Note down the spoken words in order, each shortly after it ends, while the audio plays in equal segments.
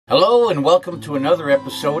Hello and welcome to another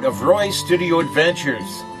episode of Roy's Studio Adventures.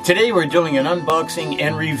 Today we're doing an unboxing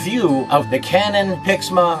and review of the Canon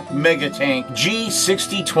Pixma Megatank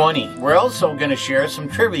G6020. We're also going to share some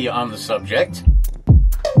trivia on the subject.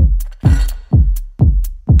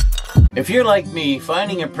 If you're like me,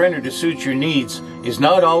 finding a printer to suit your needs is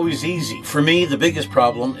not always easy. For me, the biggest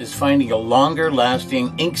problem is finding a longer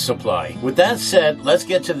lasting ink supply. With that said, let's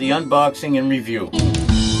get to the unboxing and review.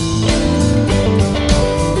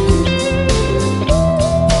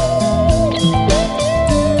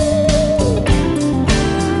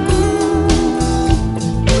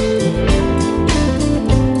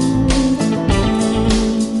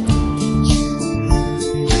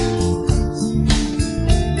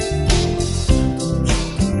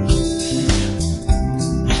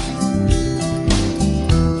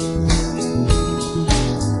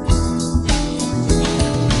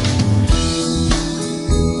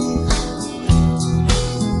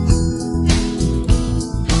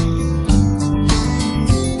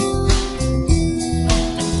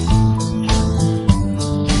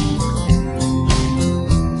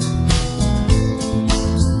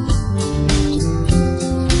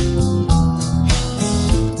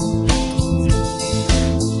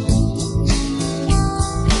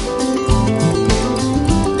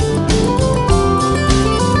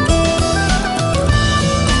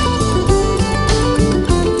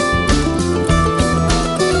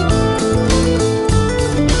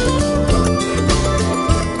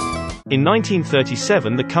 In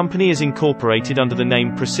 1937, the company is incorporated under the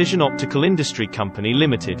name Precision Optical Industry Company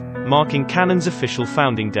Limited, marking Canon's official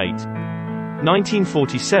founding date.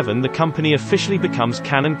 1947, the company officially becomes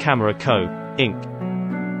Canon Camera Co., Inc.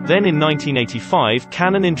 Then in 1985,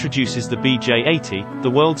 Canon introduces the BJ80,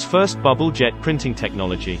 the world's first bubble jet printing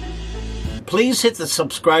technology. Please hit the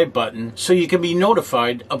subscribe button so you can be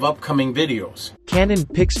notified of upcoming videos. Canon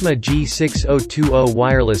Pixma G6020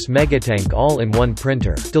 Wireless Megatank All-in-One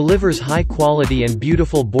Printer delivers high-quality and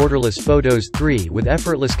beautiful borderless photos with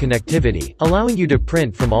effortless connectivity, allowing you to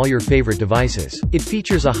print from all your favorite devices. It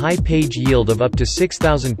features a high page yield of up to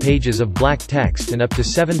 6,000 pages of black text and up to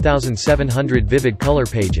 7,700 vivid color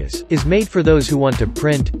pages. Is made for those who want to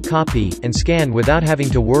print, copy, and scan without having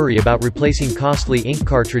to worry about replacing costly ink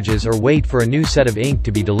cartridges or wait for a new set of ink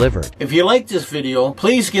to be delivered. If you like this video,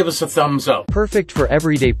 please give us a thumbs up. Perfect for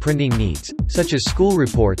everyday printing needs, such as school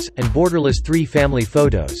reports, and borderless 3-family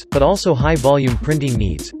photos, but also high-volume printing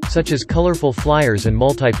needs, such as colorful flyers and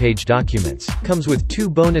multi-page documents. Comes with 2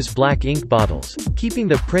 bonus black ink bottles, keeping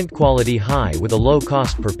the print quality high with a low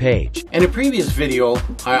cost per page. In a previous video,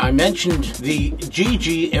 I mentioned the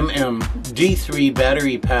GGMM D3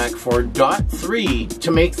 battery pack for .3 to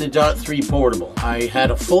make the .3 portable. I had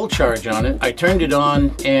a full charge on it. I turned it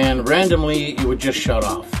on and randomly it would just shut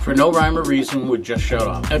off. For no rhyme or reason, would just shut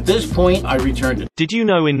off. At this point, I returned it. Did you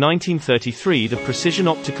know in 1933 the Precision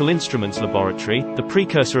Optical Instruments Laboratory, the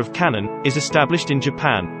precursor of Canon, is established in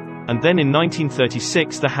Japan? And then in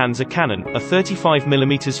 1936 the Hansa Canon, a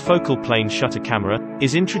 35mm focal plane shutter camera,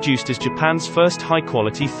 is introduced as Japan's first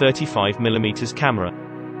high-quality 35mm camera.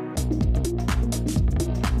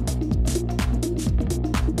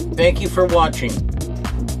 Thank you for watching.